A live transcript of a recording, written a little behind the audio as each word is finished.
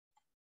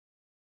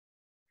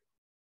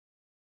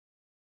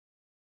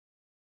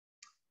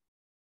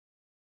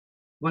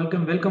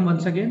Welcome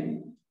once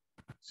again.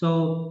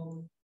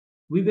 So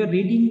we were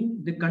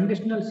reading the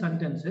conditional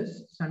sentence.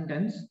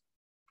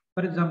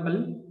 For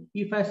example,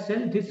 if I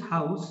sell this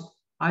house,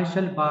 I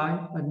shall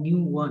buy a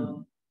new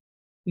one.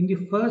 In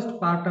the first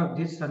part of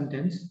this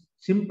sentence,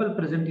 simple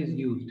present is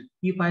used.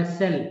 If I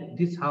sell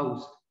this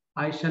house,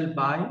 I shall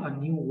buy a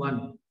new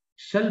one.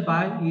 Shall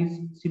buy is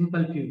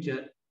simple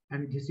future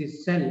and this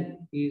is sell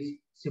is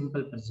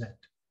simple present.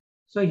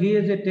 So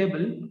here is a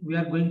table. We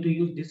are going to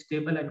use this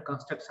table and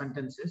construct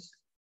sentences.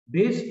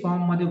 Base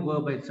form मध्ये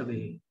verb आहेत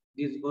सगळे.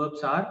 These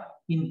verbs are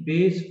in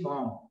base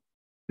form.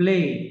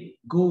 Play,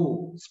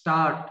 go,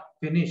 start,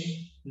 finish,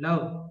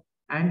 love,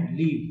 and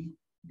leave.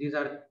 These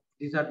are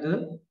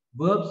the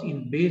verbs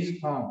in base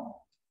form.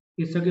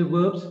 हे सगळे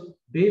verbs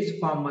base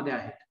form मध्ये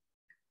आहेत.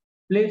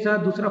 Play चा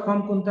दूसरा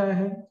form कोणता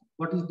आहे?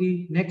 What is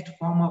the next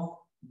form of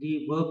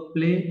the verb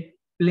play?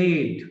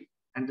 Played.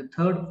 And the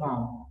third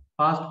form,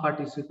 past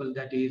participle,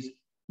 that is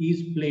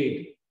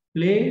played.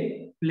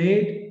 Played,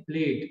 played,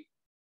 played.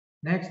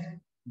 Next,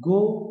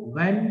 go,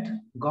 went,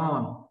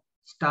 gone.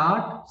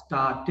 Start,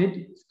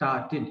 started,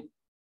 started.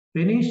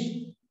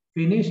 Finish,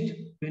 finished,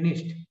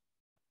 finished.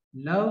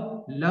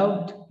 Love,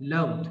 loved,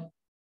 loved.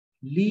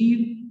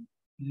 Leave,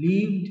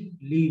 lived,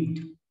 lived.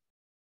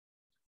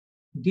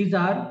 These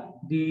are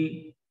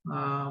the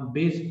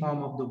base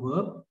form of the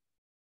verb.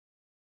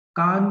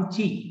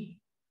 Kanchi.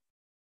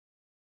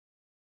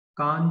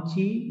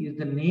 Kanchi is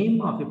the name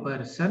of a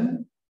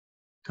person,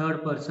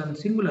 third person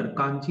singular.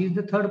 Kanchi is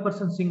the third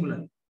person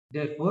singular.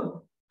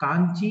 Therefore,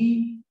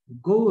 Kanchi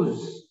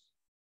goes.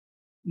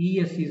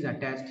 Es is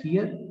attached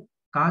here.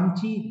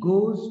 Kanchi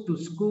goes to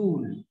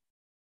school.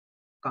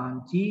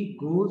 Kanchi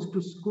goes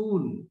to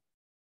school.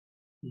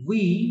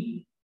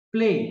 We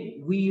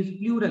play. We is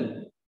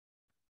plural.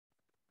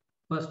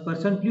 First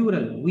person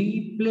plural.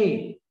 We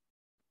play.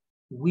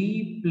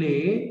 We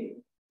play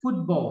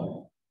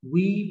football.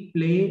 We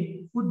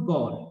play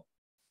football.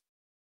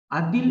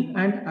 Adil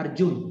and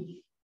Arjun.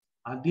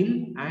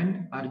 Adil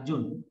and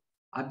Arjun.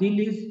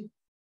 Adil is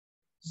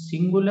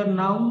singular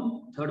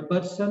noun, third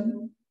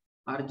person.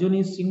 Arjun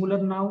is singular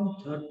noun,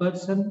 third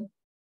person.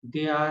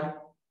 They are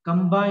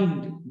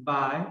combined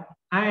by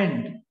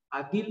and.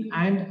 Adil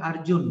and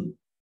Arjun.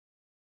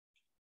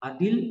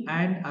 Adil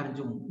and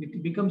Arjun.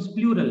 It becomes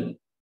plural.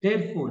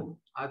 Therefore,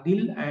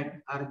 Adil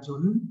and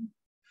Arjun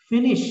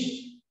finish.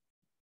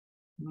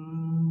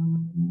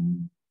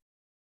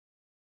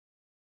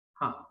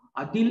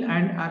 Adil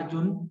and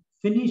Arjun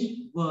finish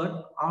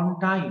work on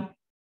time.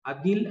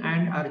 Adil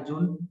and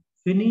Arjun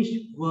finish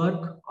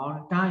work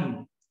on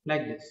time.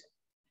 Like this.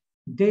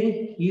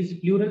 They is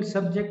plural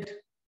subject.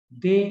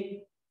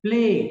 They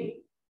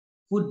play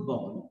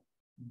football.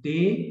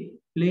 They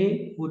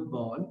play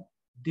football.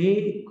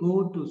 They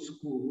go to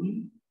school.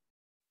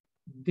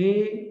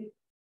 They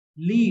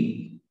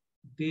live.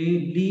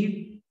 They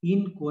live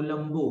in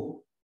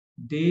Colombo.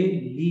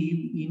 They live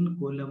in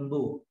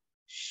Colombo.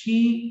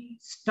 She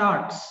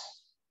starts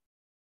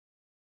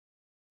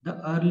the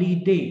early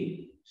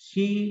day.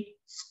 She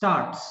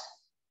starts.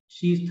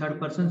 She is third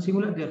person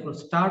singular, therefore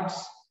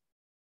starts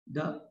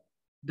the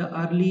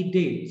early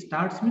day.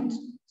 Starts means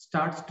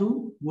starts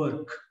to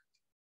work.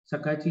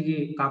 सकाळची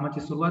जी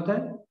कामाची सुरुवात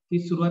आहे ती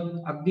सुरुवात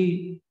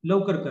अगदी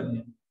लवकर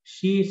करणे.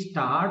 She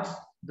starts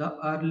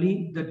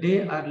the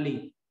day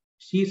early.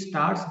 She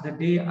starts the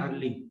day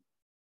early.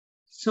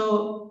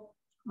 So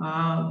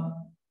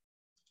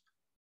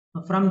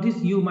from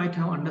this you might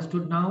have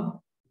understood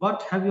now.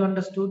 What have you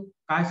understood?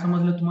 काय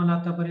समजलं तुम्हाला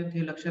आतापर्यंत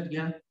हे लक्षात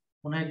घ्या.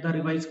 पुन्हा एकदा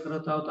रिवाइज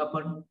करत आहोत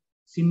आपण.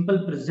 सिंपल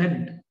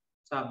प्रेझेंट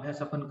चा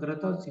अभ्यास आपण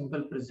करत आहोत.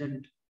 सिंपल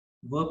प्रेझेंट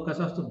वर्ब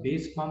कसा असतो?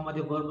 बेस फॉर्म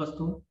मध्ये वर्ब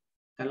असतो.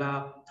 त्याला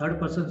थर्ड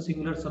पर्सन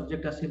सिंग्युलर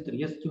सब्जेक्ट असेल तर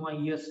यस किंवा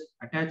यस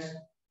अटॅच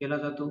केला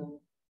जातो.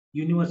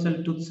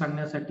 युनिव्हर्सल ट्रूथ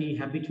सांगण्यासाठी,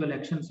 हॅबिच्युअल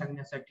ऍक्शन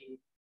सांगण्यासाठी,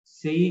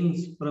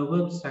 सेइंग्स,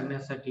 प्रोव्हर्ब्स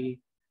सांगण्यासाठी,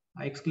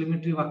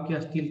 एक्सक्लेमेटरी वाक्य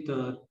असतील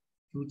तर,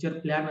 फ्युचर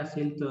प्लॅन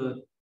असेल तर,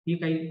 ही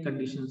काही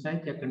कंडिशन्स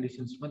आहेत. त्या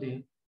कंडिशन्स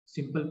मध्ये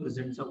सिंपल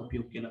प्रेझेंटचा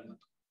उपयोग केला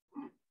जातो.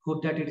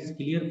 Hope that it is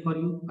clear for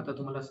you. आता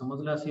तुम्हाला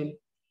समजलं असेल.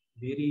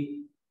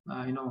 Very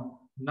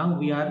now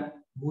we are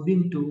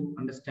moving to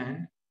understand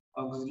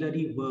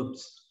auxiliary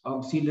verbs.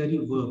 Auxiliary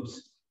verbs.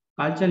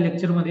 कालच्या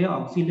लेक्चर मध्ये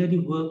auxiliary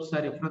verbs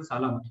चा रेफरन्स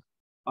आला होता.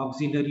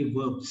 Auxiliary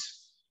verbs.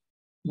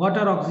 What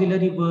are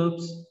auxiliary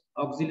verbs?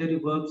 Auxiliary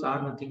verbs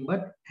are nothing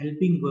but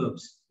helping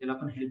verbs. त्याला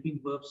आपण helping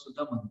verbs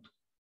सुद्धा म्हणतो.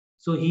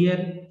 So here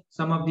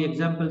some of the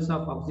examples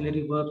of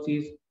auxiliary verbs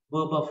is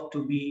verb of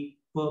to be,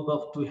 verb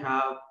of to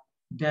have,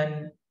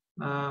 then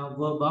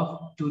verb of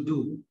to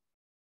do.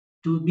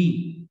 To be.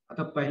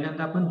 आता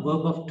पहिल्यांदा आपण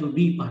verb of to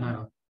be पाहणार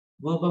आहोत.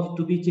 Verb of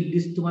to be ची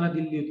list तुम्हाला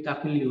दिली होती,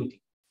 दाखवली होती.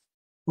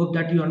 Hope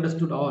that you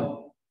understood all.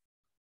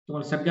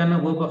 तुम्हाला सगळ्यांना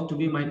verb of to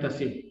be माहित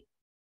असेल.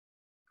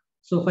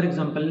 So for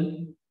example,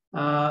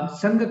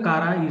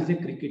 Sangakkara is a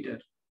cricketer.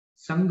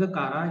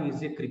 Sangakkara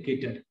is a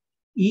cricketer.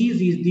 Is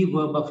the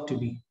verb of to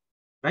be,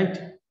 right?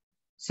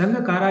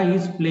 Sangakkara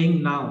is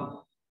playing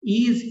now.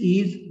 Is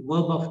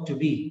verb of to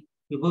be.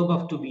 The verb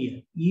of to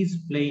be is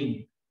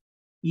playing.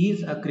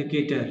 Is a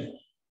cricketer.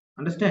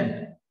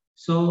 Understand?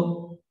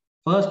 So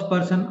first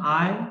person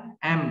I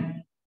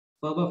am,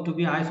 verb of to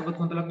be I सोबत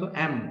कोणता लागतो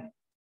am.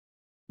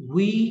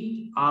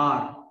 We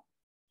are,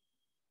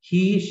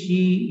 he,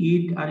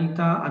 she, it,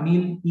 Anita,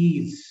 Anil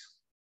is.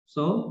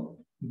 So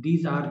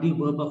these are the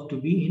verb of to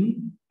be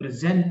in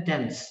present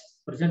tense.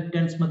 Present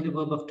tense मधले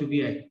verb of to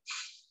be आहे.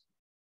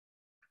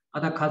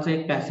 आता खालचा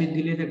एक passage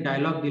दिले, ते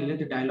डायलॉग दिले,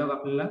 ते डायलॉग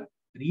आपल्याला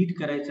रीड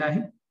करायचा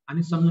आहे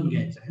आणि समजून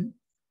घ्यायचा आहे.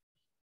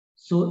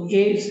 So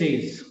A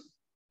says,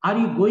 are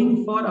you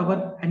going for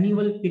our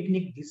annual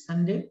picnic this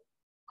Sunday?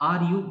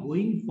 Are you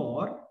going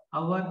for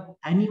our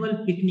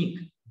annual picnic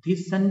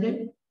this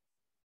Sunday?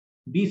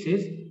 B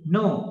says,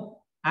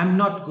 no, I'm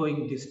not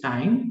going this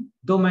time,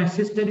 though my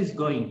sister is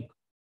going.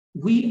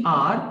 We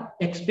are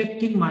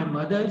expecting my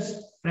mother's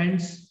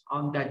friends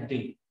on that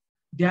day.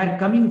 They are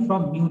coming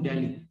from New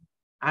Delhi.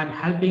 I'm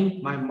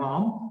helping my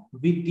mom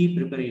with the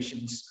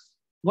preparations.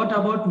 What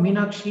about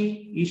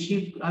Meenakshi? Is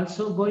she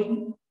also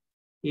going?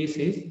 A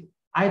says,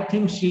 I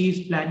think she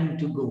is planning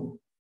to go.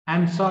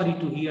 I'm sorry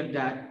to hear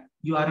that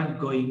you aren't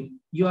going.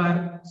 You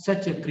are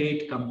such a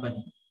great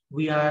company.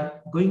 We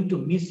are going to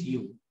miss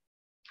you.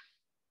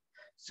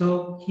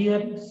 So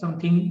here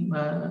something,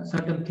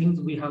 certain things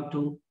we have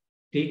to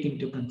take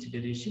into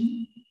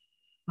consideration.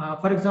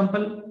 For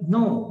example,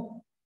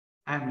 no,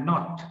 I'm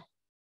not.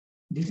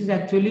 This is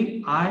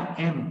actually I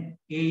am,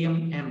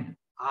 A-M-M,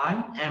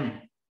 I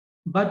am.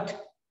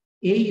 But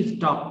A is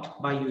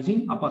stopped by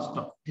using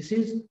apostrophe. This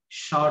is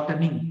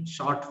shortening,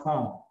 short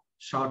form,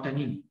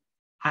 shortening.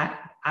 I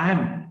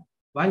am.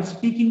 While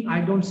speaking,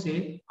 I don't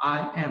say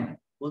I am.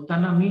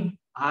 Boltana me,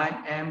 I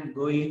am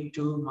going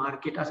to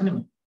market.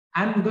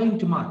 I'm going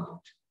to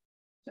market.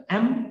 So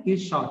M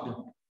is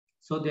shortened.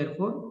 So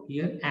therefore,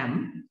 here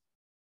am.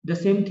 The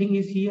same thing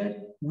is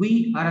here.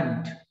 We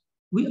aren't.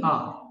 We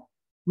are.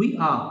 We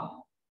are.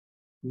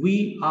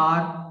 We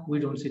are. We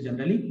don't say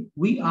generally.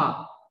 We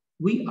are.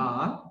 We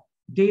are.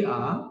 They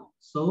are.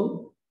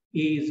 So A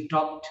is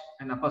dropped,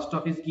 an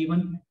apostrophe is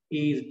given. A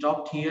is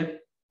dropped here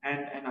and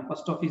an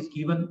apostrophe is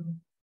given.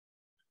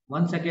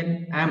 Once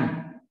again,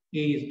 am. A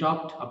is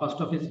dropped,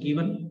 apostrophe is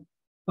given.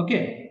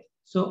 Okay.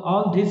 So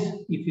all this,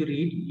 if you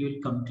read, you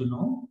will come to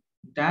know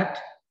that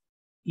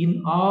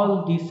in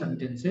all these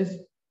sentences,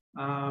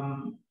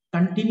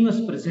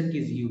 continuous present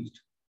is used.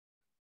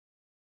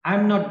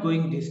 I'm not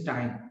going this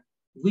time.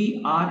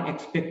 We are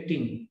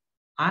expecting.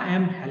 I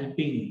am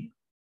helping.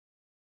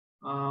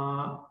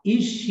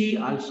 Is she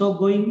also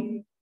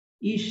going?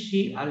 Is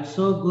she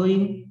also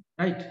going?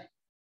 Right.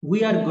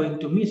 We are going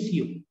to miss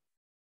you.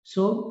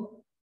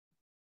 So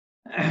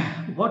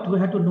what we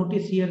have to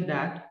notice here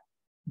that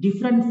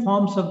different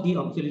forms of the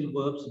auxiliary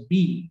verbs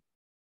be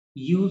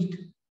used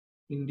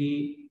in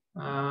the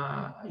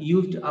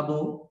used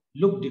above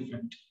look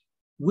different.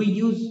 We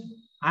use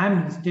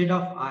am instead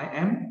of I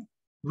am.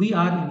 We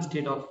are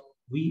instead of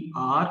we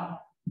are.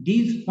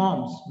 These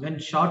forms, when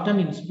shortened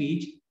in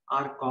speech,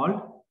 are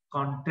called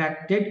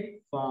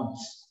contracted forms.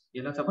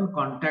 यालाच आपण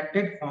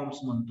contracted forms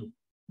म्हणतो.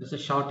 जसं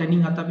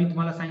shortening आता मी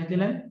तुम्हाला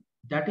सांगितलेलं आहे,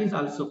 that is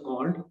also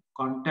called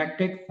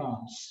contracted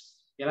forms.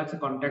 यालाच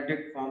contracted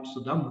forms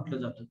सुद्धा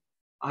म्हटलं जातं.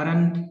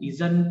 Aren't,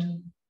 isn't,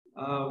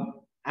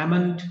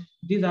 amn't,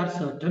 these are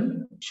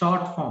certain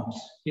short forms.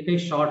 हे काही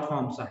short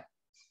forms आहे.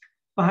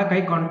 पहा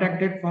काही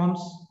contracted forms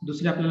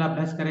दुसरे आपल्याला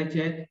अभ्यास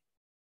करायचे आहेत.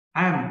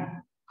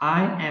 Am,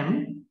 I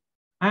am,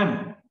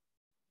 am,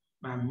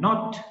 I'm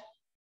not.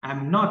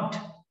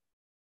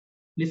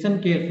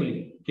 Listen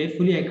carefully.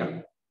 Carefully,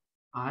 Aika.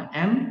 I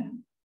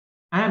am,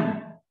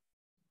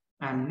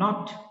 I'm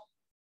not.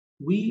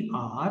 We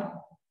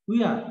are,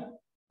 we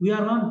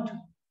are not.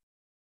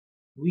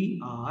 We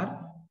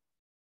are,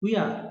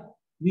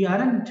 we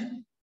aren't.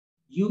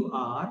 You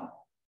are,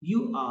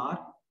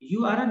 you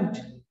aren't.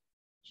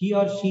 He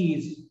or she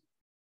is,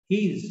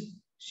 he is,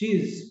 she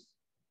is.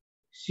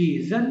 She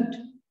isn't,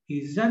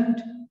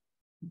 isn't.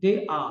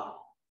 They are,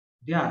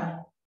 they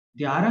are.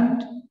 They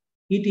aren't.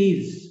 It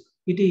is,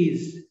 it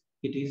is,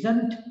 it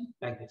isn't,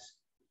 like this.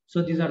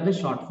 So these are the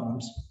short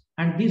forms,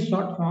 and these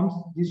short forms,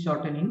 this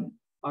shortening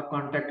or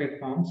contracted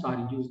forms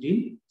are used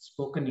in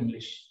spoken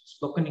English.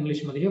 Spoken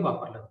English मध्ये हे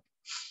वापरलं जातं.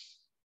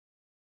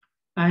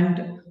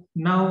 And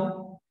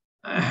now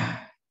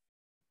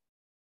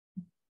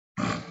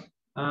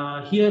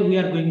here we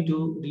are going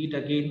to read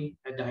again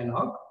a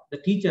dialogue. The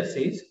teacher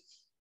says,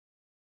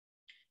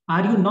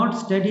 are you not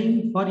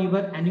studying for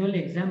your annual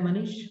exam,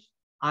 Manish?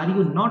 Are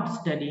you not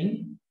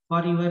studying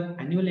for your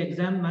annual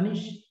exam,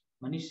 Manish?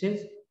 Manish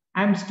says,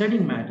 I am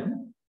studying,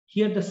 madam.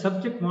 Here the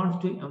subject wants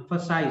to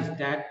emphasize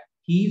that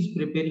he is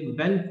preparing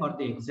well for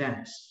the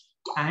exams,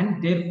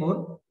 and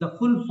therefore the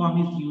full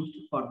form is used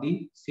for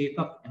the sake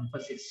of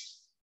emphasis.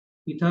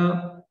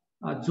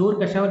 इथं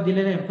जोर कशावर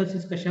दिलेला आहे,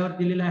 emphasis कशावर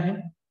दिलेला आहे,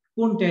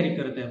 कोण तयारी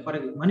करत आहे, फॉर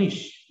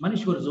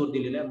मनीषवर जोर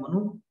दिलेला आहे,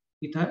 म्हणून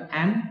इथं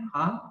एम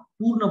हा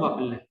पूर्ण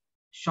वापरलेला आहे,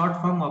 शॉर्ट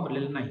फॉर्म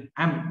वापरलेला नाही.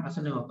 एम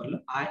असं नाही वापरलं,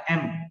 I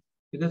am,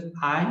 because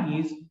I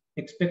is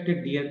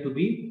expected there to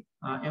be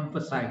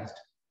emphasized.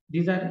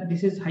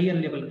 This is higher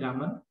level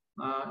grammar.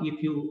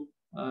 If you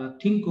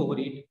think over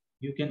it,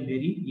 you can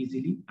very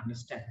easily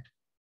understand.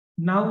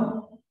 Now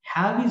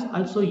have is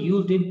also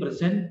used in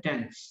present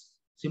tense.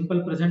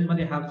 Simple present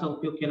मध्ये have चा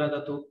उपयोग केला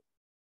जातो.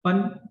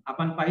 पण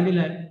आपण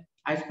पाहिलेलं आहे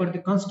as per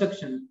the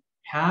construction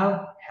have,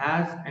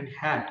 has and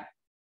had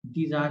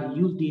these are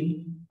used in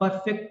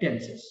perfect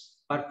tenses.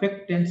 Perfect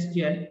tense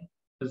जे आहे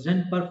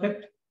present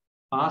perfect,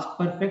 past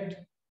perfect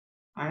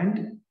and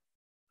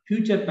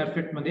future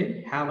perfect मध्ये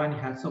have आणि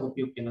has चा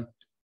उपयोग केला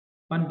जातो.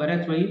 पण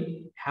बऱ्याच वेळी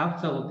have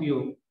चा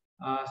उपयोग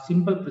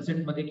सिंपल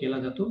प्रेझेंट मध्ये केला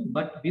जातो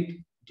but with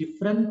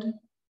different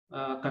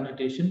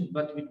connotation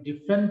but with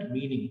different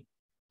meaning.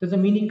 त्याचं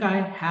meaning काय?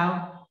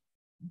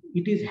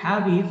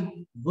 Have is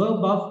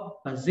verb of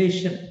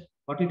possession.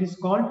 What it is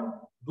called?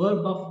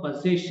 Verb of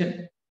possession.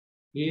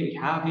 Hey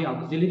have hey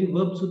auxiliary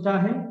verb सुद्धा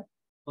आहे,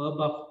 verb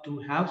of to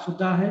have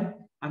सुद्धा आहे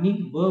आणि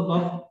verb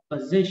of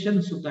possession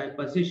सुद्धा आहे.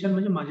 possession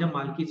म्हणजे माझ्या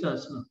मालकीचं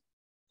असणं.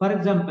 For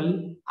example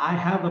I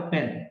have a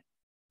pen.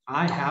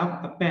 I have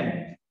a pen.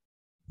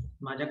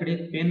 माझ्याकडे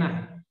एक पेन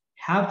आहे.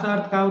 have चा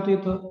अर्थ काय होतो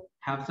इथं?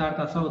 have चा अर्थ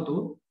असा होतो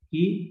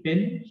की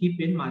ही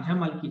पेन माझ्या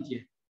मालकीची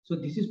आहे. So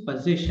this is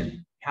possession.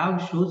 Have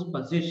shows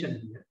possession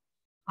here.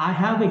 I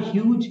have a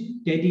huge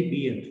teddy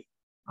bear.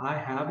 I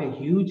have a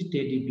huge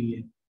teddy bear.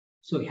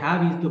 So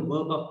have is the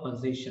verb of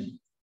possession.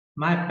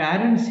 My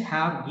parents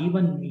have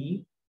given me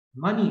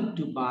money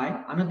to buy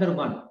another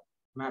one.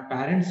 My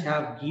parents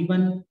have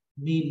given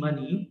me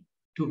money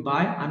to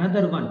buy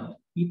another one.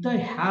 इथं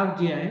have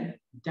जे आहे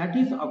that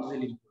is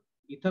auxiliary verb.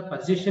 इथं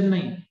possession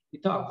नाही,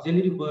 इथं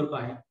auxiliary verb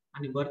आहे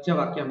आणि वरच्या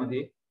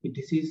वाक्यामध्ये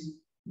this is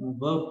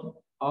verb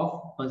of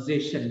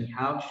possession.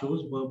 Have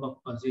shows verb of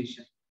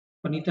possession.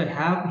 पण इथं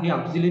have हे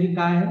auxiliary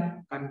काय आहे?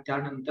 कारण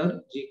त्यानंतर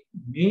जे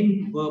मेन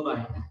verb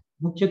आहे,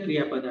 मुख्य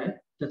क्रियापद आहे,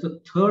 त्याचं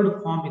थर्ड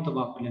फॉर्म इथं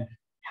वापरलेलं आहे.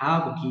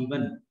 Have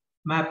given.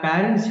 My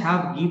parents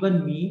have given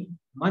me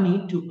money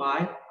to buy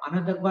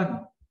another one.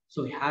 So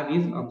have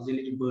is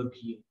auxiliary verb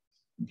here.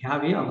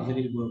 Have a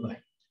auxiliary verb आहे.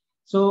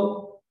 So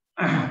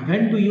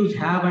when to use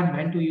have and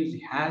when to use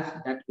has,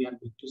 that we are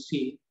going to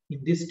see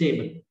in this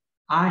table.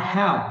 I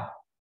have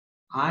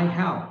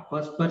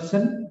first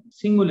person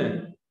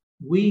singular.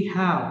 We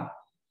have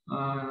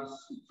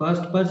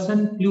first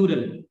person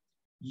plural.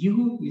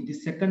 You is the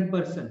second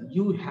person.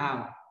 You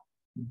have.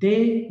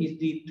 They is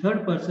the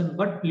third person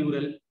but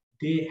plural.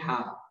 They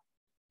have.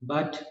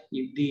 But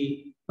if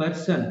the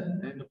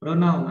person and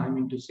pronoun I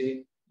mean to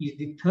say is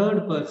the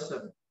third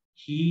person,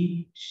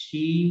 he,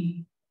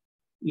 she,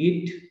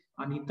 it,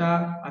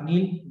 Anita,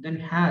 Anil, then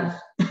has.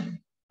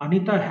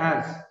 Anita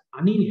has.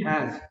 Anil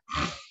has.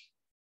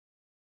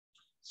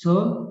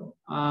 So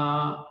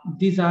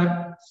these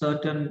are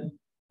certain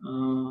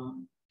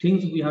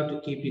things we have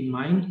to keep in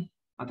mind.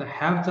 आता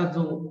have चा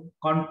जो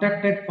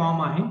contracted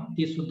form आहे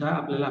ते सुद्धा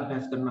आपल्याला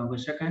अभ्यास करणं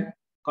आवश्यक आहे.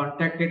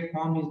 Contracted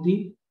form is the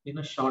in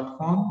a short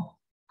form.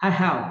 I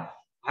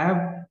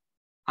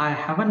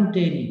haven't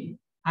any,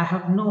 I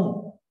have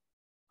no,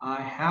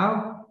 I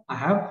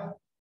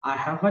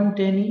haven't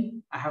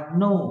any, I have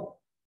no,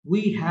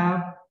 we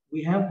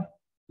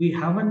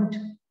haven't,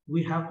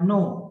 we have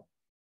no.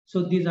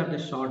 So these are the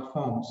short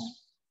forms.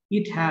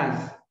 It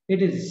has,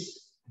 it is,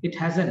 it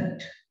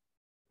hasn't.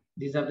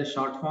 These are the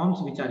short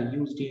forms which are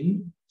used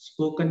in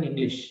spoken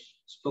English.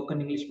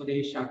 Spoken English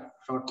मध्ये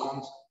short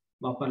forms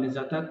वापरले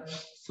जातात.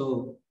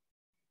 So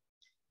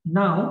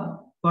now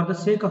for the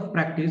sake of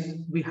practice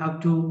we have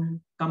to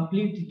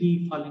complete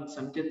the following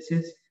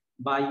sentences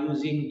by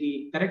using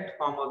the correct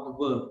form of the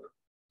verb.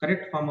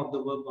 Correct form of the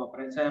verb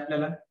वापरायचा आहे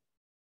आपल्याला.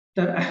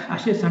 तर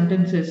असे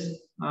sentences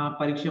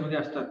परीक्षेमध्ये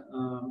असतात.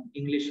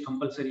 इंग्लिश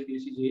कंपल्सरी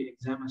इंग्लिश जी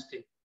exam असते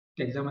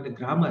त्या exam मध्ये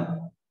grammar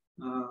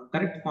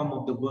correct form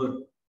of the verb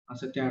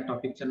असं त्या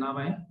टॉपिकचं नाव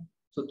आहे.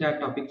 सो त्या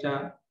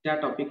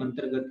टॉपिक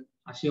अंतर्गत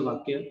असे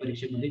वाक्य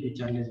परीक्षेमध्ये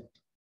विचारले जातात.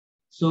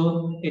 सो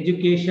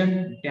education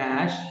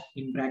dash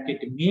in bracket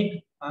make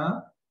a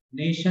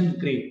nation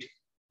great.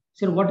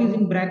 Sir what is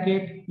in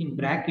bracket? In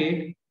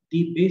bracket the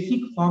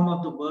basic form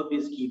of the verb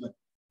is given.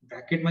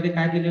 Bracket मध्ये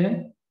काय दिलेलं आहे?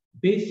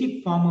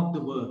 Basic form of the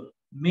verb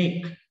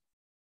make.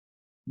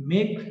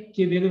 Make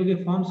चे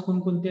वेगवेगळे forms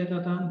कोणकोणते आहेत?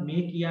 आता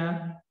make या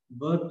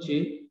वर्ब चे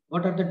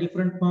what are the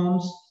different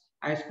forms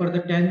as per the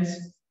tense?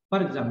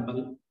 For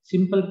example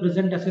simple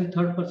present असेल,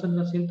 थर्ड पर्सन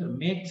असेल तर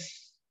मेक्स,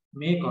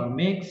 मेक और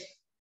मेक्स.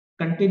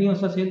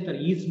 कंटिन्युअस असेल तर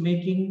is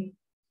making,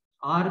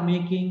 are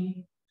making,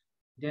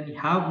 then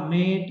have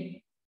made,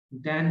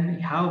 then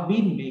have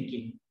been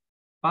making.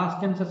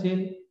 Past tense असेल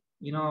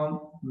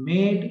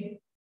made,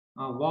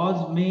 was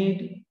made,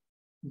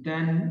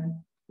 then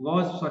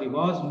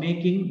was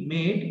making,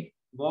 made,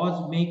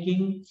 was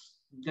making,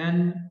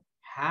 then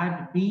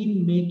had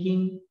been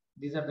making.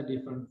 These are the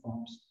different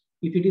forms.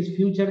 If it is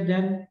future,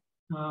 then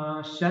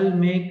shall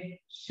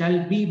make,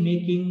 shall be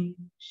making,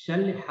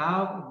 shall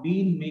have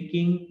been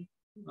making,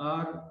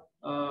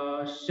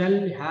 or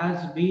shall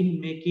has been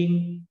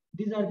making.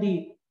 These are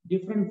the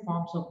different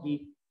forms of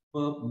the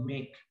verb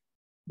make.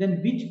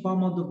 Then which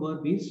form of the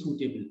verb is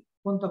suitable?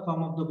 Konta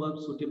form of the verb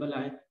suitable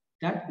आहे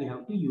that we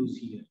have to use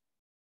here.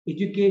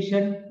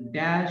 Education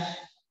dash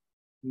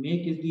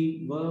make is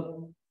the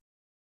verb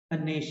a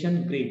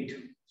nation great.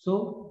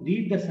 So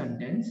read the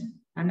sentence.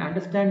 and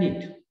understand it.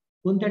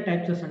 कोणत्या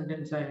टाईपचा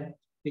sentence आहे?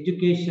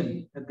 Education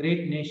a great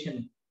nation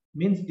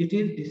means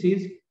this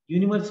is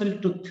universal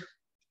truth.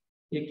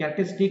 एक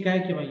characteristic आहे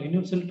किंवा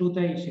universal truth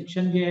आहे.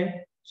 शिक्षण जे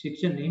आहे,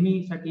 शिक्षण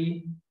नेहमीसाठी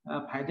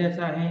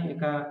फायद्याचं आहे.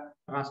 एका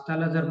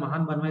राष्ट्राला जर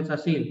महान बनवायचं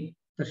असेल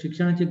तर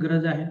शिक्षणाची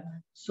गरज आहे.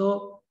 So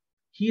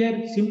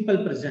here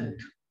simple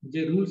present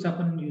J rules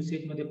आपण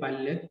युसेज मध्ये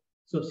पाहिलेले आहेत.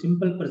 So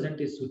simple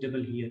present is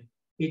suitable here.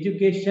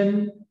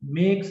 Education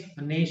makes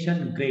a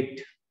nation great.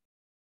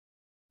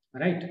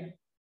 Right.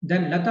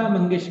 Then Lata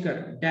Mangeshkar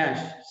dash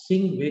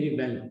Singh very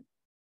well.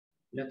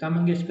 Lata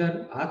Mangeshkar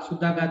आज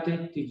सुद्धा गाते,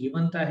 ती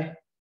जिवंत आहे.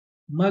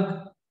 मग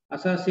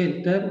असं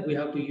असेल तर we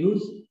have to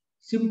use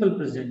simple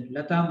present.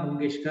 Lata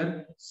Mangeshkar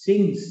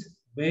sings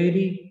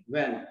very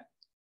well.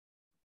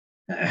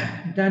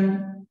 Then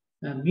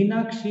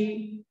Meenakshi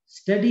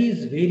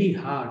studies very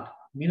hard.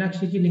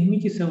 मीनाक्षीची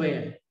नेहमीची सवय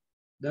आहे,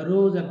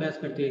 दररोज अभ्यास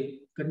करते,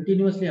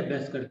 कंटिन्युअसली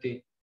अभ्यास करते.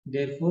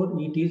 Therefore,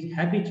 it is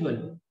habitual.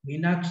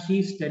 Meenakshi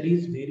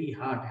studies very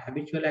hard.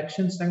 Habitual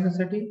actions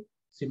सांगण्यासाठी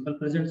simple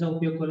present चा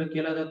उपयोग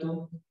केला जातो.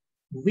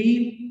 We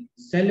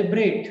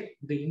celebrate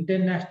the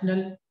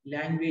International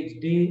Language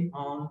Day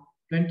on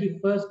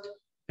 21st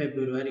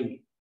February.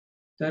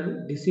 तर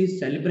this is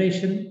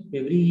celebration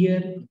every year.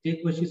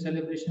 प्रत्येक वर्षी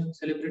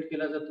सेलिब्रेट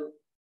केला जातो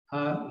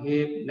हा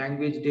हे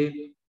language day.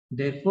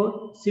 Therefore,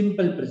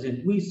 simple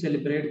present. We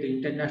celebrate the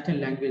International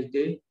Language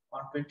Day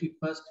on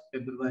 21st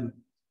February.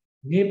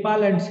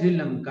 Nepal and Sri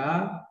Lanka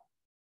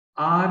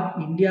are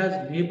India's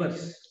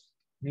neighbors.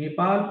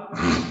 Nepal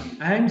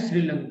and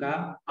Sri Lanka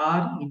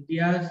are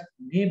India's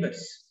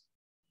neighbors.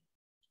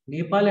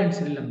 Nepal and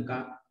Sri Lanka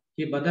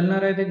हे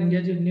बदलणार आहेत,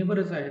 इंडियाचे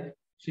नेबरच आहेत,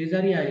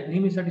 शेजारी आहेत,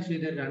 नेहमीसाठी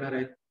शेजारी राहणार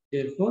आहेत.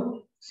 Therefore,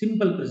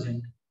 simple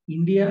present.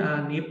 India,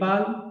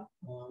 Nepal,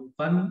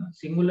 one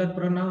singular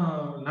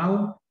pronoun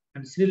noun,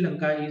 and Sri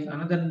Lanka is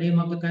another name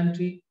of the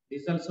country.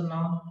 This is also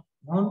noun.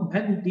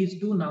 When these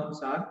two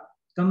nouns are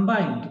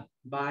combined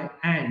by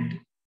and,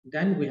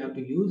 then we have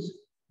to use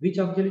which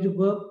auxiliary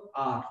verb?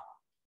 Are.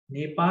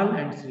 Nepal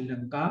and Sri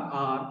Lanka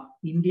are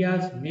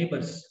India's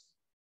neighbors.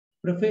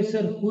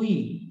 Professor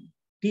Hui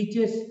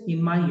teaches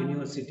in my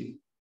university.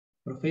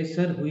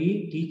 Professor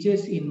Hui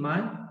teaches in my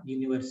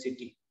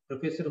university.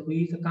 Professor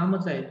Hui चं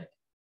कामच आहे,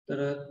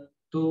 तर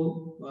तो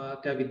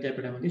त्या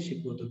विद्यापीठामध्ये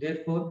शिकवतो.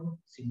 Therefore,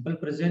 simple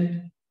present.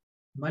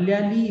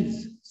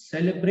 Malayalis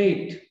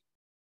celebrate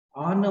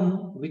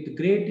Onam with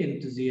great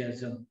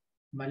enthusiasm.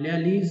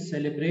 Malayalis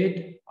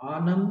celebrate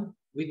Onam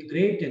with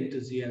great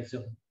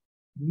enthusiasm.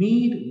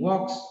 Mead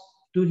walks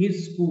to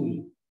his school.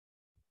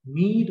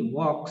 Mead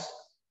walks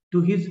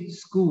to his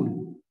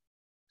school.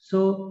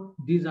 So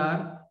these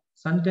are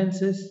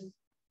sentences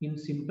in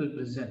simple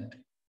present.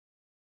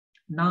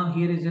 Now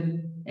here is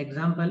an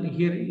example.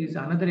 Here is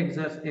another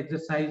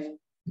exercise.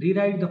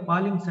 Rewrite the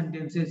following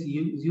sentences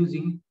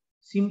using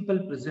simple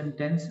present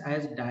tense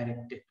as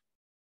directed.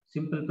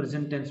 Simple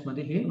present tense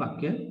मध्ये हे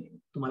वाक्य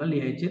तुम्हाला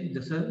लिहायचे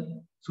जसं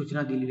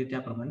सूचना दिलेली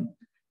त्याप्रमाणे.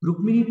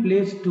 Rukmini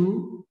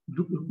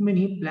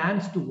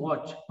plans to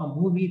watch a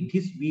movie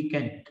this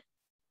weekend.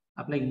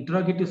 आपला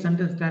interrogative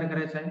sentence तयार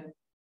करायचा आहे.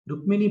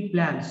 Rukmini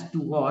plans to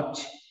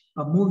watch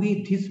a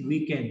movie this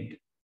weekend.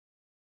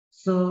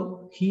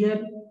 So here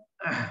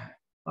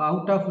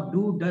out of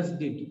do, does,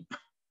 did,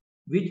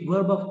 which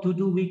verb of to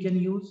do we can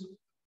use?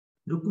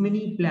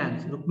 Rukmini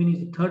plans. Rukmini is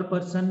the third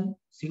person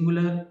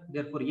singular,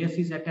 therefore yes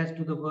is attached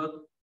to the verb.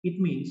 It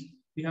means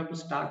we have to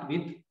start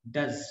with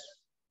does.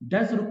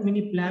 Does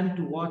Rukmini plan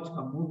to watch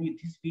a movie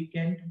this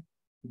weekend?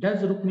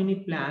 Does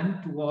Rukmini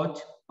plan to watch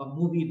a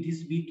movie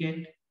this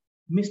weekend?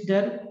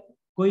 Mr.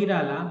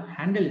 Koirala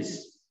handles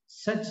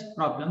such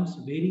problems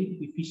very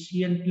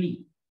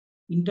efficiently.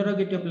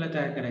 Interrogative आपल्याला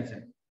तयार करायचा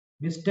आहे.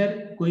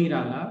 Mr.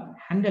 Koirala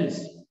handles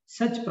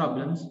such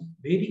problems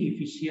very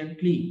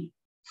efficiently.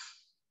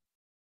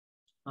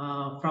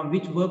 From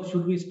which verb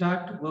should we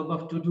start? Verb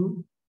of to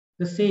do.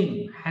 The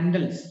same,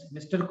 handles.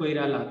 Mr.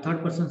 Koirala,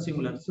 third person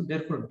singular. So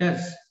therefore,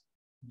 does.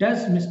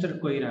 Does Mr.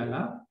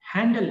 Koirala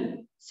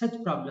handle such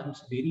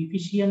problems very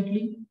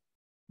efficiently?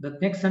 The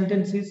next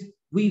sentence is,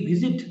 we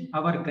visit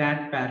our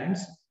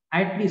grandparents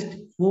at least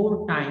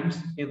 4 times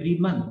every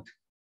month.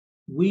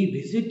 We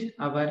visit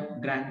our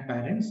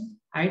grandparents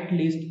at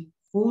least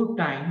 4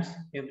 times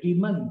every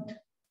month.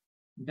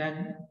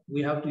 Then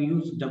we have to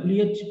use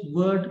WH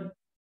word.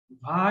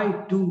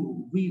 Why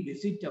do we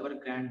visit our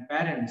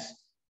grandparents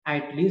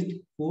at least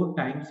 4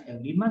 times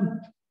every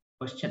month?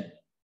 Question.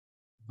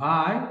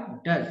 Why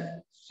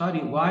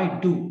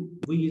do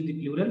we is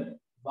the plural?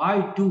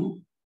 Why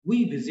do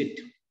we visit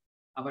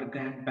our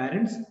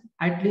grandparents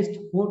at least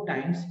 4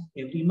 times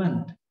every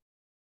month?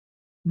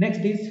 Next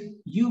is,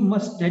 you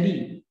must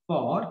study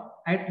for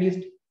at least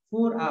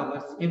 4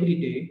 hours every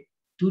day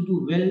to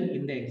do well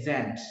in the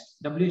exams.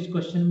 WH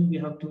question we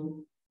have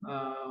to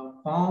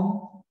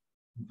form.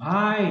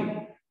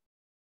 Why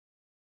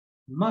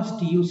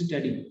must you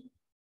study?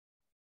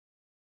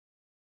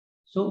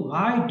 So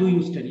why do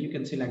you study? You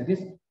can say like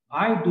this.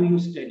 Why do you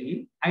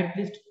study at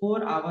least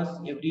 4 hours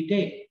every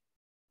day?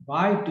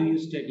 Why do you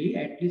study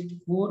at least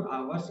 4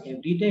 hours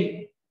every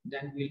day?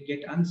 then we'll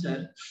get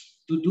answer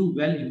to do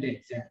well in the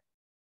exam.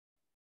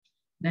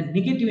 Then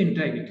negative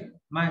interrogative.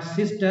 My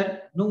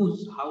sister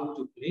knows how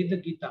to play the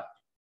guitar.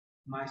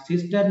 My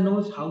sister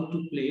knows how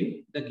to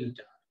play the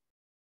guitar.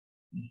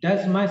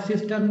 Does my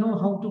sister know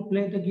how to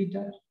play the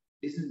guitar?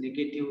 This is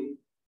negative.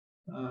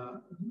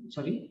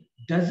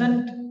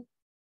 Doesn't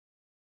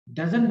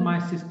my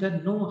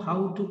sister know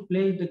how to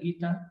play the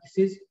guitar? This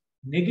is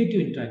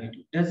negative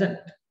interrogative.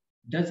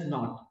 Does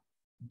not.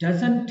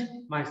 Doesn't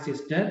my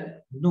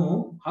sister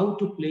know how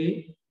to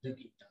play the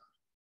guitar?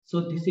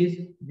 So this is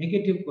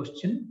negative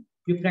question.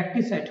 You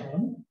practice at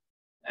home.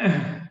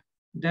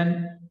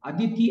 Then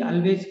Aditi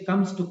always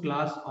comes to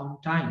class on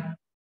time.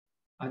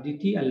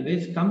 Aditi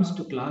always comes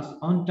to class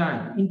on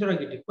time.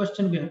 Interrogative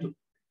question we have to.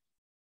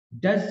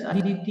 Does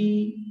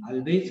Aditi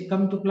always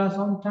come to class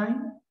on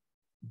time?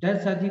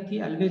 Does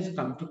Aditi always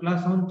come to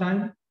class on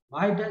time?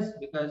 Why does?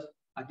 Because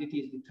Aditi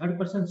is the third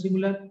person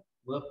singular.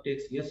 Verb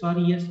takes yes or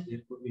yes.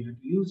 Therefore, we have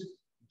to use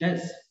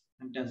does,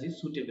 and does is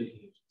suitable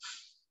here.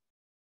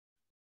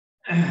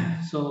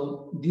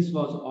 So this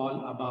was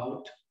all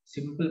about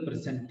simple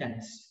present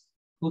tense.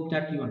 Hope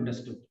that you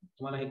understood.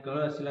 तुम्हाला हे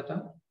कळलं असेल आता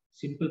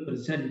simple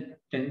present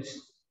tense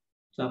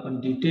चा आपण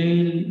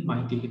detail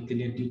माहिती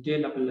घेतलेली आहे,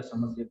 detail आपल्याला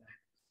समजलेलं आहे.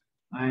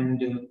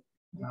 And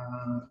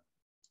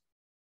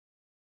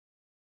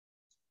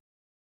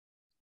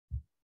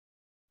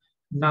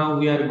now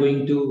we are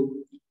going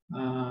to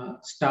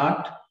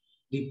start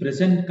the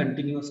present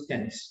continuous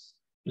tense.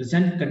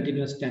 Present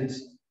continuous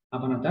tense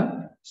आपण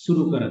आता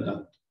सुरू करत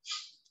आहोत.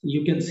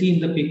 You can see in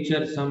the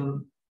picture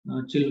some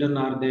children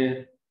are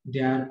there. They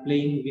are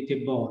playing with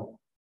a ball.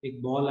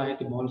 एक ball आहे,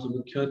 ते ball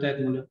सोबत खेळत आहेत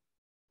मुलं.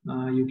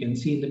 You can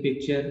see in the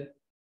picture.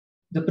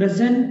 The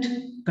present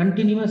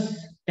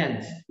continuous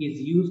tense is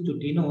used to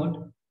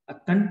denote a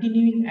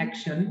continuing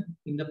action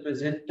in the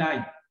present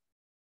time.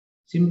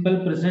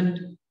 Simple present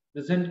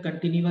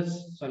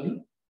continuous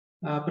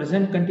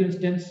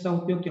tense चा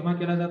उपयोग केव्हा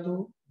केला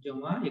जातो?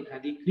 जेव्हा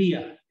एखादी क्रिया,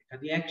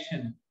 एखादी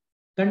action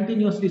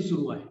continuously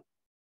सुरू आहे.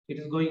 It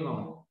is going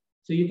on.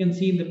 So you can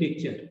see in the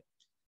picture.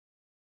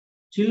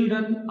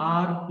 Children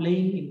are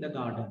playing in the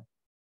garden.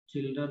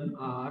 Children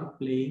are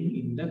playing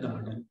in the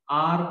garden.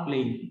 Are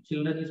playing.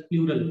 Children is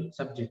plural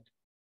subject.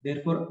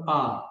 Therefore,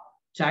 are.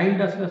 Child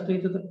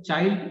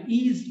child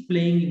is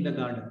playing in the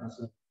garden.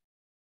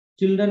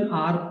 Children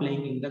are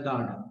playing in the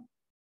garden.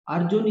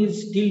 Arjun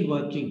is still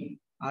working.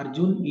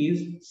 Arjun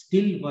is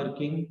still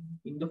working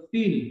in the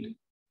field.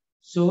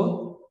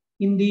 So,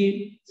 in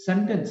the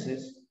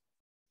sentences,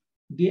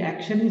 the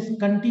action is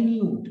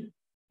continued.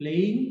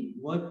 Playing,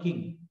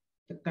 working.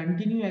 The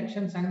continue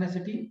action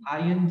सांगण्यासाठी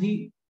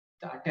ing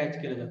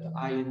attach केला जातो.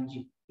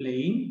 ing.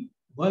 Playing,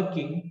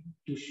 working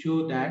to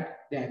show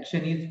that the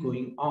action is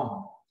going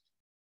on.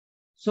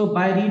 So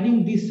by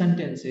reading these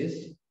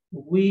sentences,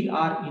 we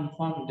are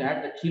informed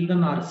that the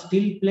children are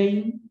still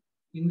playing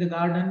in the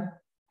garden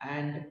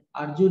and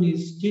Arjun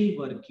is still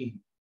working.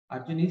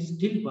 Arjun is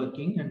still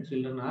working and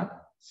children are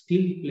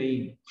still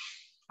playing.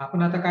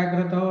 आपण आता काय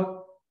करत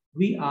आहोत?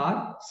 We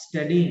are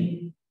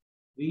studying.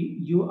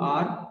 You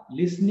are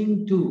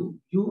listening to.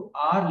 You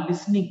are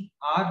listening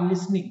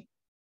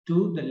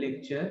to the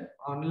lecture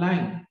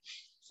online.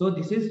 So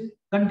this is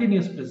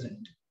continuous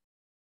present.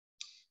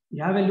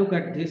 Have a look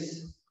at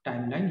this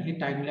timeline. He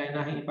timeline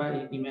आहे.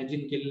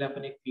 Imagine केलेलं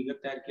आपण एक figure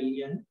तयार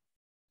केली आहे.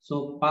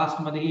 So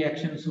past मध्ये ही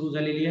action सुरू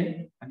झालेली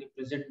आहे आणि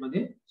present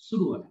मध्ये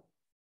सुरू आहे.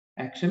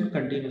 Action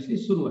continuously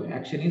सुरू आहे.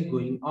 Action is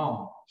going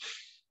on.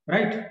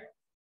 Right?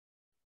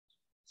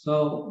 So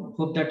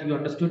hope that you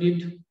understood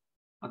it.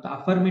 आता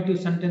affirmative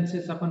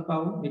sentences आपण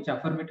पाहू. याचे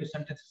affirmative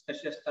sentences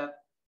कसे असतात?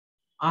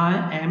 I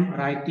am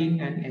writing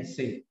an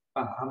essay.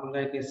 पहा, हा मुलगा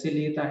एक essay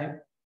लिहित आहे.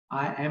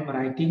 I am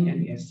writing an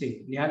essay.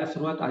 लिहायला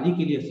सुरुवात आधी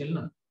केली असेल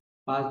ना,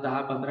 5,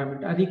 10, 15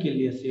 मिनिट आधी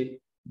केली असेल.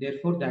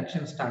 Therefore, the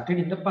action started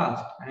in the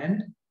past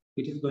and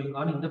it is going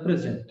on in the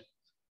present.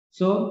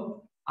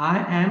 So, I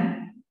am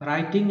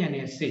writing an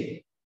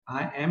essay.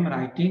 I am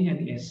writing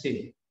an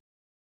essay.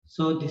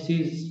 So, this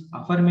is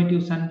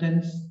affirmative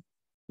sentence.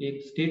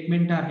 एक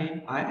statement आहे.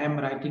 I am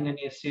writing an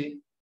essay.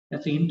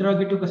 त्याचं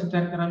interrogative कसं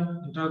तयार कराल?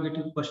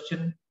 Interrogative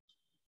question.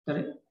 तर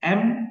M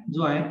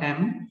जो आहे, M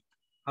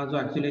हा जो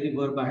ऍक्सिलरी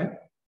वर्ब आहे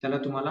त्याला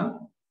तुम्हाला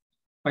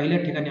पहिल्या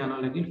ठिकाणी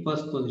आणावं लागेल,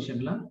 फर्स्ट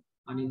पोझिशनला,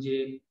 आणि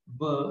जे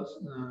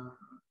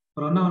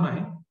प्रोनाउन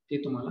आहे ते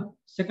तुम्हाला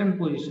सेकंड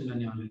पोझिशनला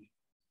न्यावं लागेल.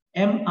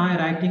 M I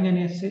writing an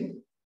essay.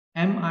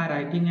 M I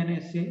writing an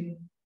essay.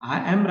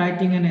 I am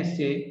writing an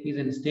essay is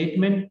an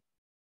statement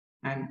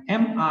and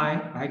am I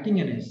writing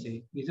an essay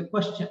is a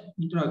question,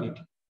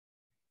 interrogative.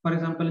 For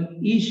example,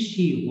 is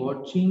she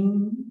watching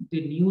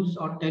the news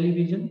on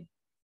television?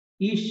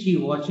 Is she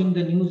watching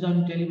the news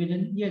on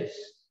television? Yes.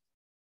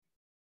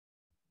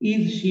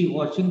 Is she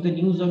watching the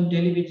news on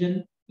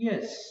television?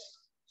 Yes.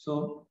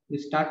 So we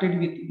started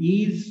with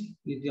is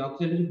the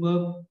auxiliary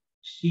verb,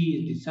 she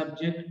is the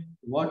subject,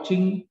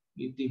 watching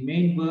is the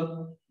main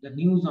verb, the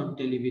news on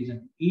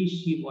television. Is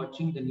she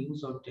watching the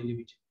news on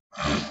television?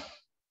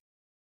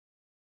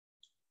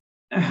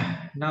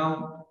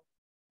 Now,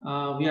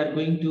 we are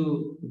going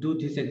to do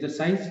this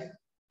exercise.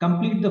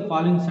 Complete the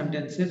following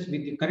sentences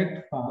with the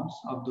correct forms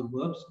of the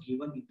verbs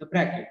given in the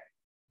bracket.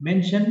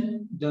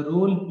 Mention the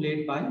role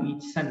played by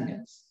each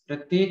sentence.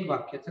 प्रत्येक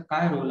वाक्याचा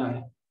काय role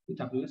आहे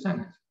इथे आपल्याला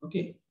सांगायचं.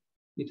 Okay,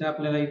 इथे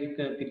आपल्याला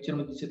एक पिक्चर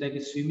मध्ये दिसत आहे की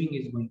swimming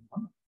is going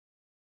on.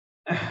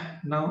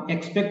 Now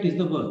expect is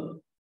the verb.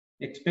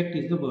 Expect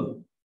is the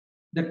verb.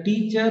 The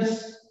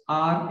teachers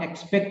are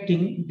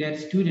expecting their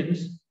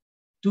students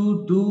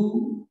to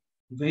do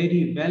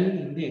very well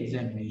in the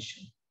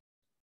examination.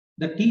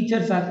 The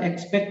teachers are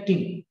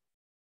expecting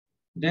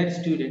their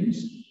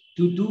students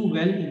to do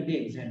well in the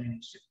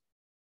examination.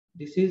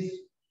 This is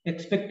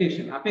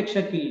expectation.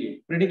 अपेक्षा केली आहे,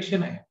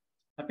 prediction आहे.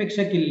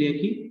 अपेक्षा केली आहे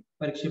की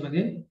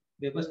परीक्षेमध्ये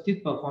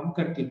व्यवस्थित परफॉर्म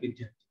करतील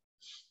विद्यार्थी.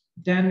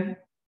 Then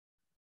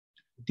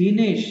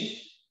Dinesh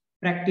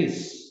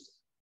practiced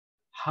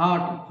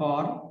hard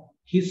for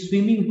his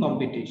swimming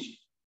competition.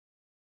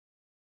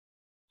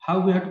 How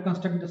we have to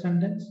construct the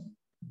sentence?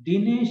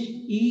 Dinesh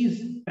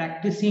is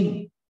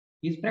practicing.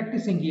 He is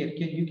practicing here.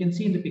 You can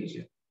see in the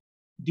picture.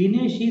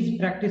 Dinesh is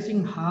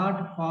practicing hard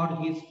for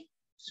his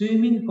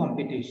swimming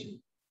competition.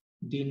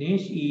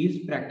 Dinesh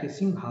is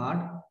practicing hard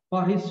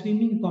for his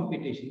swimming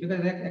competition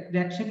because the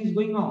action is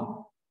going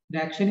on.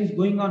 The action is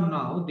going on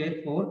now.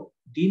 Therefore,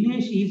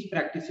 Dinesh is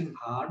practicing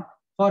hard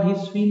for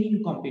his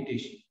swimming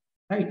competition.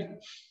 Right?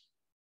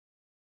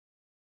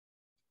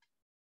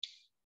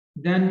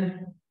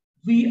 Then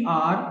we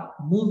are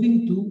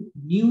moving to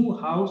new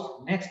house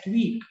next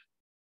week.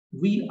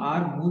 We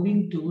are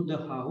moving to the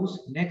house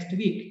next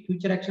week.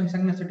 Future action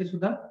सांगण्यासाठी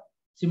सुद्धा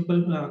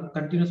simple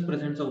continuous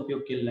present चा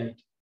उपयोग केलेला आहे.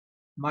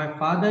 My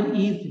father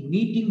is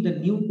meeting the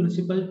new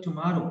principal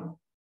tomorrow.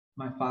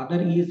 My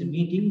father is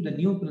meeting the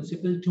new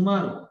principal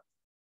tomorrow.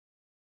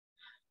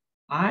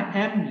 I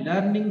am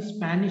learning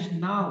Spanish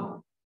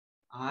now.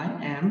 I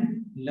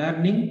am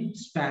learning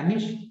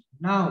Spanish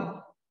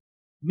now.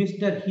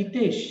 Mr.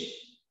 Hitesh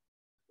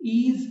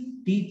is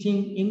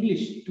teaching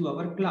English to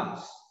our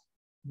class.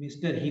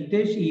 Mr.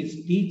 Hitesh is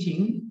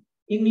teaching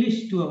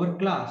English to our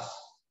class.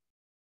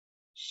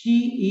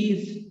 She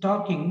is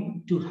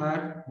talking to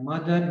her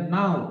mother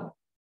now.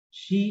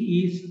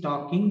 She is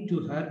talking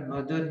to her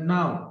mother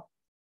now.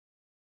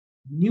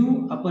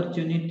 New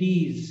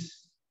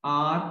opportunities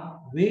are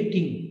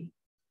waiting.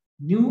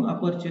 New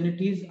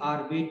opportunities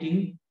are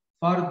waiting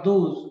for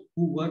those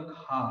who work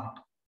hard.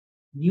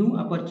 New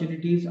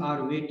opportunities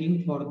are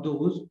waiting for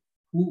those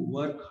who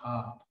work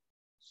hard.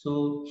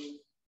 So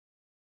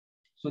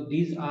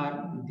this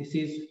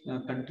is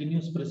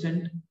continuous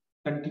present.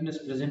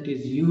 Continuous present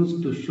is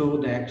used to show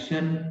the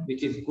action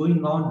which is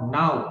going on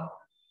now.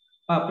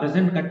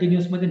 Present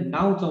continuous मध्ये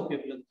now चा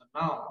उपयोग लागतो.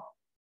 Now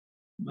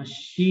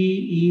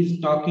she is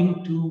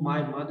talking to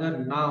my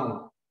mother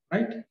now,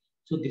 right?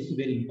 So this is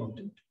very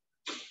important.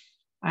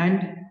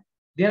 And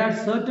there are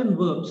certain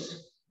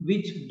verbs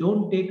which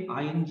don't take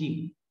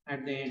ing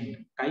at the end.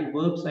 काही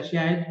verbs असे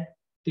आहेत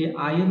ते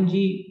ing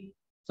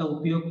चा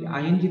उपयोग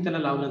ing त्याला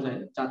लावला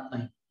जात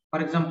नाही.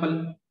 For example,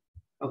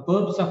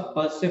 verbs of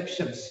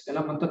perceptions,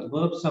 त्याला म्हणतात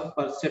verbs of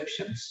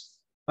perceptions.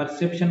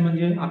 Perception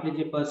म्हणजे आपले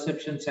जे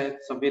perceptions आहेत,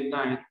 संवेदना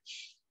आहेत,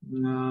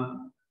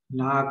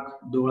 नाक,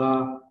 डोळा,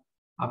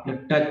 आपलं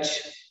टच,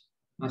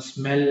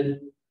 स्मेल,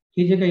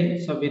 हे जे काही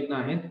संवेदना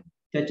आहेत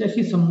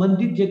त्याच्याशी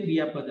संबंधित जे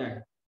क्रियापद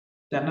आहेत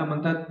त्यांना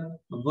म्हणतात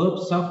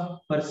verbs of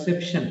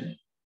perception.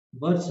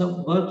 Verbs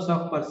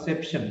of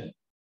perception.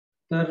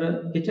 तर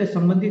त्याच्या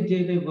संबंधित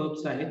जे काही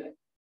verbs आहेत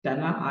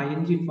त्यांना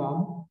ing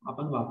फॉर्म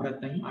आपण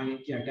वापरत नाही,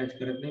 ing अटॅच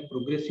करत नाही.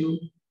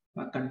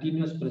 प्रोग्रेसिव्ह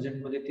कंटिन्युअस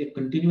प्रेझेंट मध्ये ते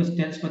कंटिन्युअस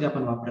टेन्स मध्ये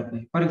आपण वापरत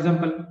नाही. For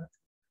example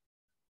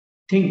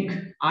think,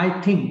 I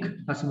think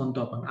असं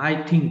म्हणतो आपण. I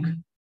think.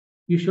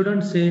 यू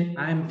शुडंट से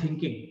I am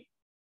thinking.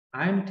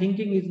 I am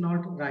thinking is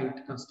not right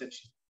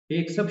construction. Hey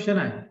exception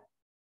आहे.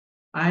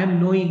 I am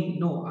knowing,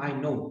 no, I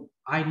know.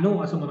 I know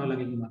असं म्हणावं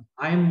लागेल तुम्हाला.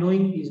 I am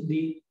knowing is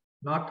the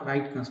not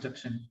right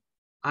construction.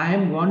 I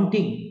am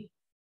wanting,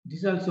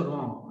 this is also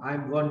wrong. I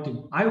am wanting,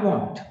 I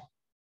want.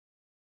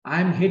 I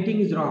am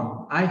hating is wrong.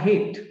 I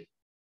hate.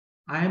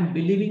 I am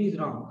believing is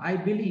wrong. I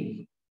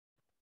believe.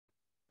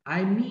 I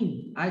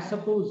mean, I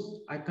suppose,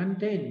 I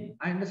contain,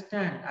 I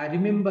understand, I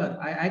remember,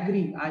 I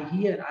agree, I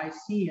hear, I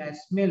see, I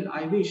smell,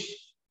 I wish,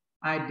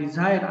 I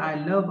desire, I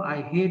love,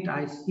 I hate,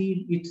 I see,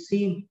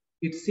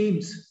 it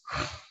seems,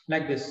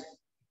 like this.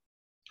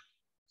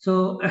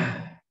 So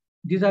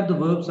these are the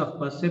verbs of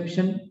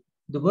perception.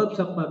 The verbs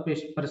of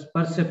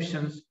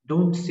perceptions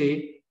don't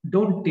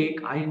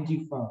take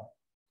ing form.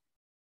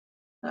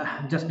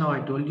 Just now I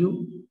told you.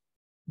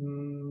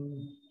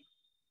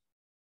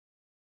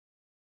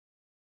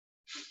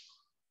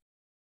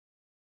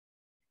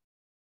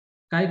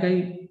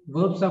 काही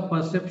verbs of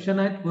perception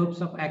आहेत,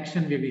 verbs of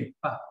action वेगळे.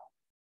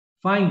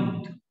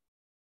 Find,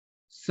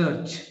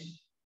 search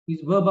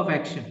is verb of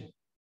action.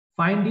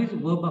 Find is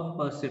verb of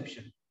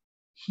perception.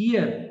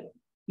 Hear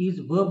is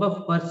verb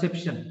of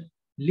perception.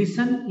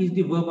 Listen is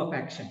the verb of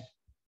action.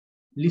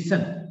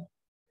 Listen.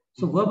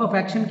 So verb of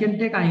action can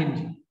take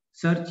ing.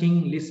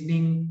 Searching,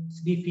 listening,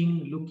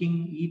 sniffing,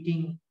 looking,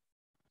 eating.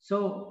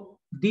 So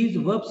These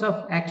verbs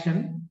of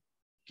action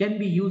can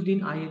be used in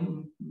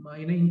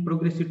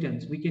progressive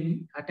tense. We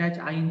can attach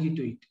ing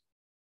to it.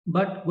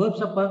 But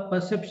verbs of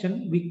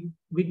perception,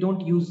 we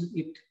don't use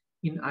it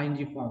in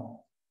ing form.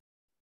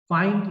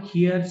 Find,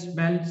 hear,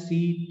 smell,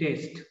 see,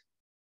 taste.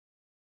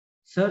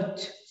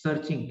 Search,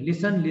 searching.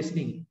 Listen,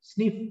 listening.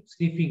 Sniff,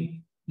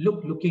 sniffing.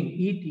 Look, looking.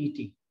 Eat,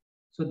 eating.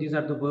 So these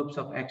are the verbs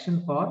of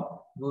action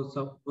for verbs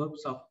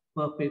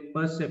of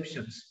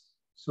perceptions.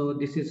 So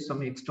this is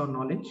some extra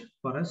knowledge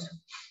for us.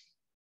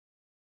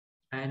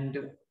 And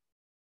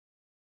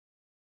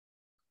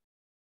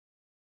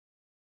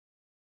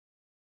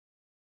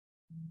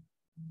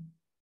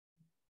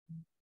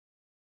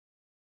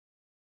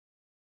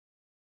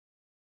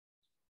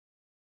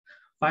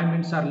five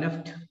minutes are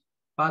left.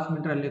 5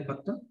 minute राहिले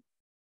फक्त.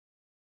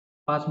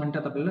 5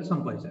 मिनिटात आपल्याला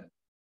संपवायचं आहे.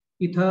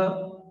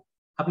 इथं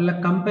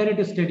आपल्याला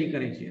comparative study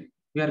करायची आहे.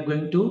 We are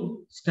going to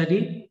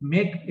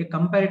make a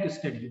comparative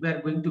study. We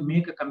are going to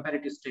make a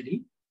comparative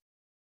study.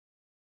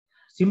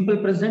 Simple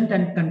present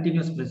and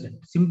continuous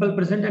present. Simple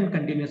present and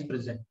continuous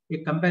present.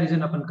 एक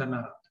comparison आपण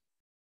करणार आहोत.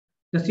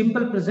 The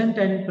simple present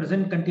and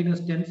present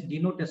continuous tense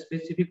denote a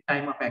specific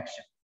time of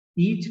action.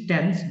 Each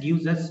tense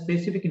gives us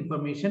specific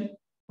information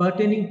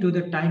pertaining to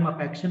the time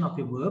of action of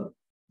a verb.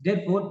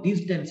 Therefore,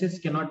 these tenses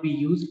cannot be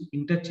used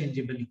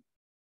interchangeably.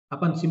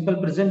 Upon simple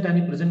present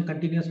and present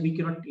continuous, we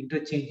cannot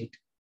interchange it.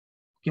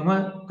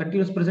 केव्हा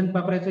continuous present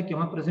वापरायचं,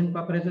 केव्हा present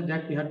वापरायचं,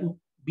 that we have to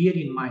bear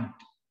in mind.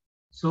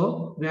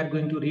 So, we are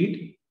going to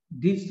read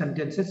these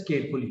sentences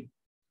carefully.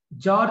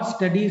 George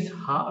studies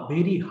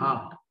very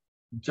hard.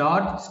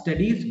 George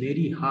studies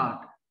very hard.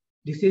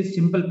 This is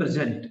simple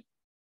present.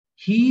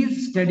 He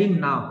is studying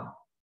now.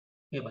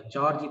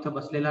 George इथं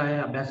बसलेला आहे,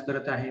 अभ्यास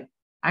करत आहे.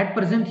 At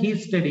present, he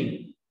is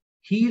studying.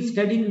 He is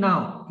studying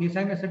now. हे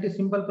सांगण्यासाठी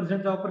simple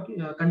present चा वापर,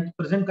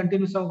 present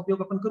continuous चा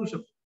उपयोग आपण करू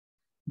शकतो.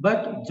 बट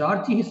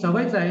जॉर्जची ही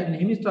सवयच आहे,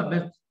 नेहमीच तो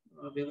अभ्यास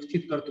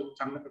व्यवस्थित करतो,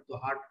 चांगला करतो,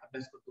 हार्ड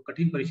अभ्यास करतो,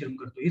 कठीण परिश्रम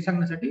करतो, हे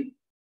सांगण्यासाठी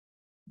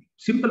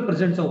सिंपल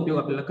प्रेझेंटचा उपयोग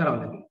आपल्याला करावा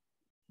लागेल.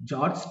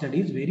 George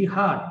studies very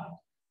hard.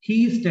 He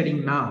is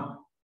studying now.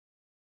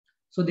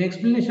 So the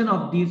explanation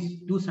of these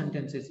two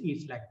sentences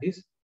is like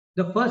this.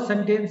 The first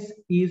sentence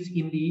is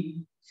in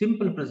the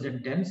simple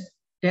present tense,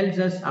 tells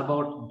us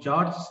about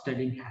George's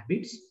studying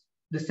habits.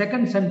 The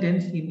second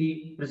sentence in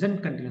the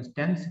present continuous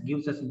tense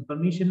gives us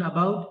information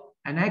about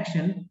an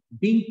action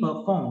being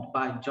performed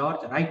by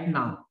George right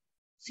now.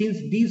 Since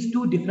these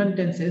two different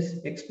tenses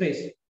express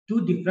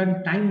two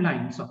different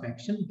timelines of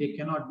action, they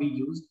cannot be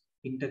used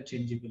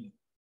interchangeably.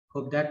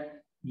 Hope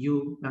that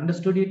you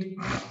understood it.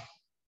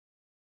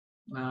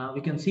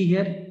 We can see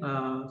here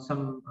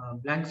some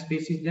blank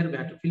spaces there. We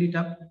have to fill it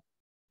up.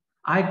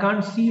 I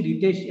can't see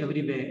Ritesh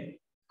everywhere.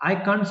 I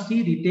can't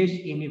see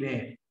Ritesh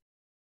anywhere.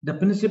 The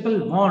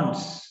principal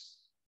wants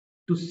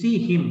to see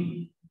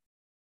him.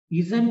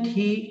 Isn't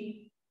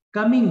he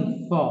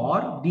coming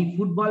for the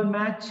football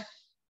match?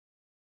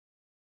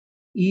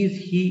 Is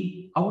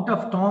he out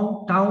of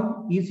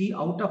town? Is he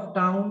out of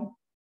town?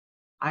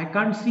 I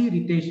can't see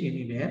Ritesh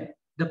anywhere.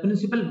 The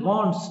principal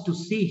wants to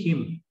see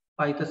him.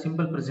 By the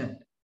simple present.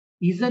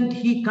 Isn't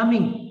he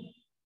coming?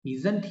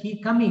 Isn't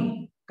he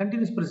coming?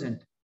 Continuous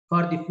present.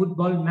 For the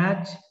football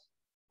match.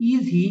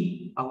 Is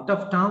he out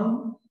of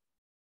town?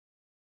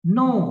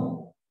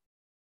 No.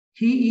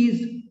 He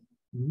is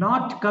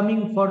not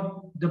coming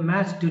for the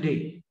match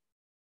today.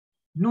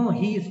 No,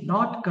 he is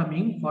not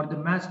coming for the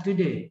match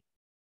today.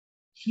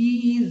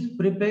 He is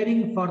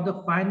preparing for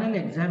the final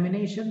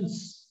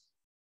examinations.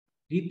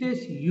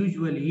 Ritesh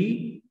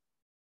usually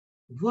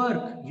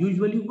work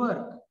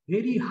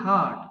very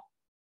hard.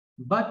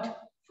 But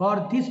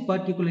for this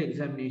particular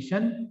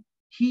examination,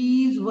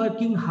 he is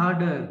working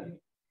harder.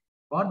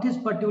 For this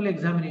particular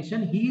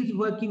examination, he is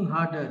working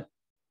harder.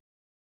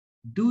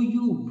 Do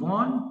you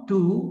want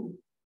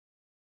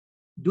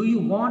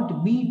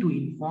me to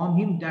inform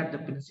him that the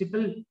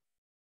principal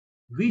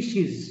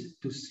wishes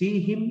to see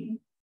him?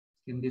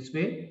 In this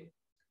way,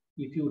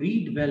 if you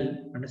read well,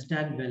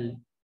 understand well,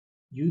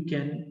 you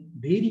can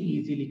very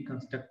easily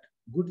construct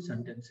good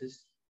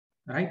sentences,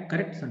 write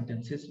correct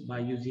sentences by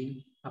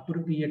using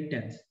appropriate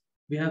tense.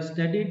 We have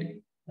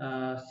studied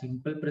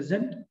simple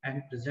present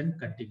and present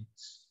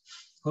continuous.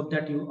 Hope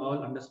that you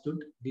all understood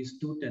these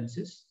two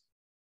tenses.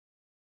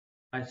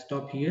 I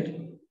stop here.